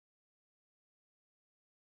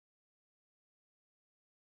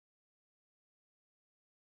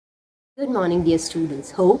Good morning, dear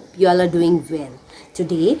students. Hope you all are doing well.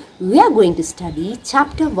 Today we are going to study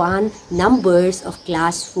chapter 1, numbers of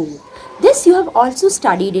class 4. This you have also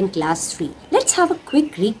studied in class 3. Let's have a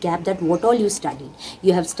quick recap that what all you studied.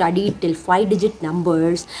 You have studied till 5-digit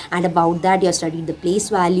numbers, and about that you have studied the place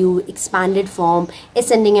value, expanded form,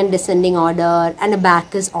 ascending and descending order, and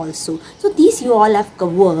abacus also. So these you all have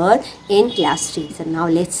covered in class 3. So now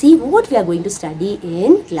let's see what we are going to study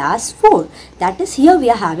in class 4. That is, here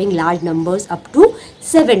we are having large numbers up to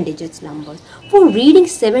 7 digits numbers. For reading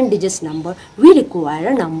 7 digits number, we require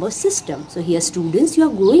a number system. So here students, you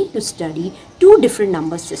are going to study two different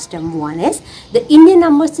number system. One is the Indian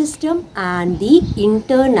number system and the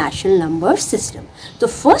international number system. So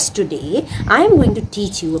first today, I am going to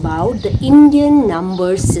teach you about the Indian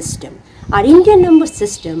number system. Our Indian number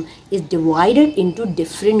system is divided into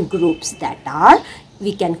different groups that are,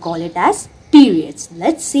 we can call it as periods.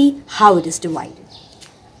 Let's see how it is divided.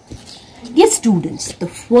 Dear students, the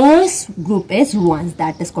first group is ones,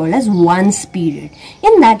 that is called as ones period.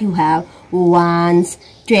 In that you have ones,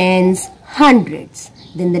 tens, hundreds.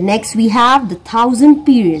 Then the next we have the thousand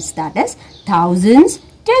periods, that is thousands,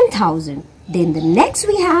 10,000. Then the next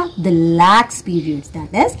we have the lakhs periods,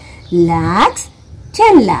 that is lakhs,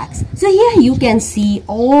 10 lakhs. So here you can see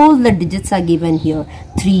all the digits are given here.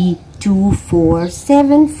 3, 2, 4,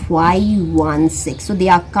 7, 5, 1, 6. So they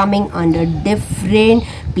are coming under different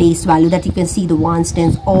place value that you can see. The ones,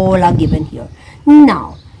 tens, all are given here.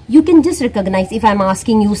 Now you can just recognize if I'm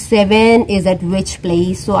asking you 7 is at which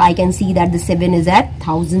place. So I can see that the 7 is at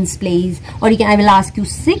thousands place. Or I will ask you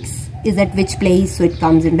 6 is at which place. So it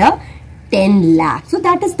comes under 10 lakhs. So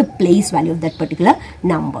that is the place value of that particular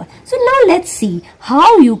number. So now let's see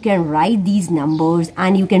how you can write these numbers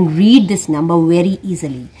and you can read this number very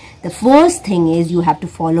easily. The first thing is you have to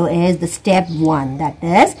follow is the step 1, that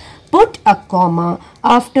is put a comma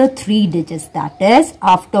after 3 digits, that is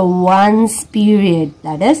after ones period,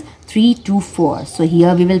 that is 3 to 4. So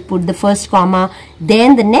here we will put the first comma,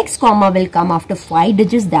 then the next comma will come after 5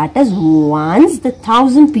 digits, that is once the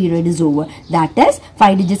thousand period is over, that is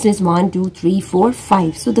 5 digits is 1, 2, 3, 4,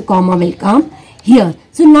 5. So the comma will come here.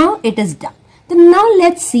 So now it is done. So now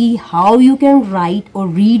let's see how you can write or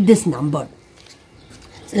read this number.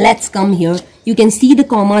 So let's come here. You can see the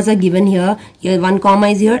commas are given here. Here one comma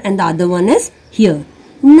is here and the other one is here.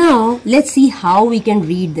 Now let's see how we can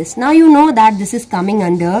read this. Now you know that this is coming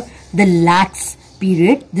under the lakhs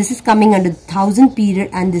period. This is coming under the thousand period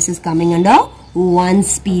and this is coming under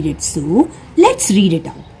ones period. So let's read it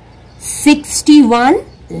out. 61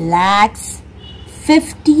 lakhs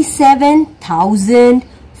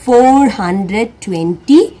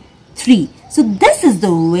 57,423. So this is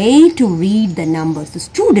the way to read the numbers. So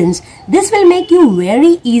students, this will make you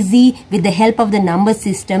very easy with the help of the number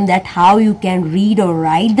system, that how you can read or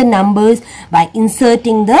write the numbers by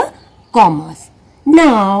inserting the commas.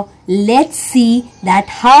 Now let's see that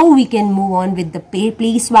how we can move on with the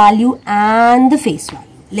place value and the face value.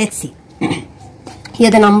 Let's see.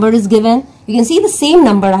 Here the number is given. You can see the same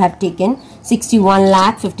number I have taken,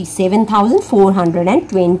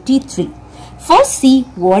 61,57,423. First, see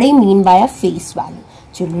what I mean by a face value.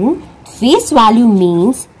 Children, face value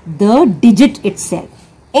means the digit itself.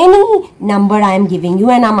 Any number I am giving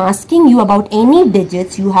you and I am asking you about any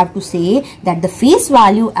digits, you have to say that the face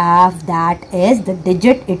value of that is the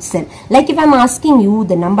digit itself. Like if I am asking you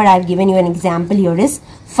the number I have given you an example here is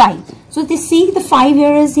 5. So they see the 5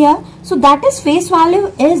 here is here. So that is face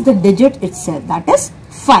value is the digit itself, that is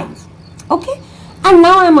 5. Okay. And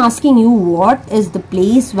now I am asking you what is the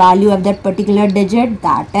place value of that particular digit,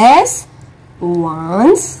 that is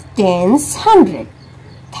ones, tens, hundred,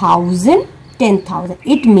 thousand, 10,000.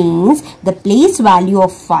 It means the place value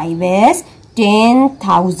of 5 is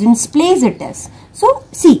 10,000's place it is. So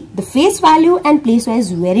see, the face value and place value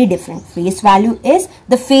is very different. Face value is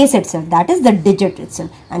the face itself, that is the digit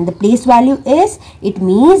itself, and the place value is, it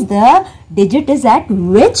means the digit is at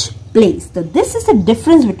which place. So this is the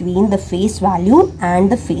difference between the face value and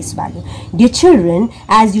the face value. Dear children,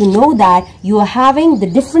 as you know that you are having the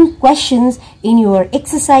different questions in your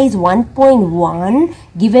exercise 1.1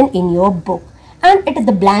 given in your book. And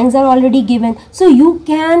the blanks are already given. So you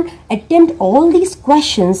can attempt all these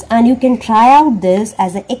questions and you can try out this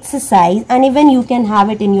as an exercise, and even you can have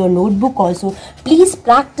it in your notebook also. Please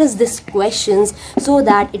practice these questions so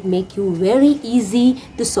that it make you very easy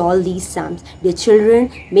to solve these sums. Dear children,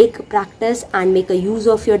 make practice and make a use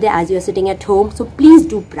of your day as you are sitting at home. So please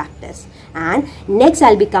do practice. And next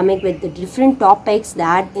I'll be coming with the different topics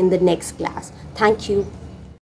that in the next class. Thank you.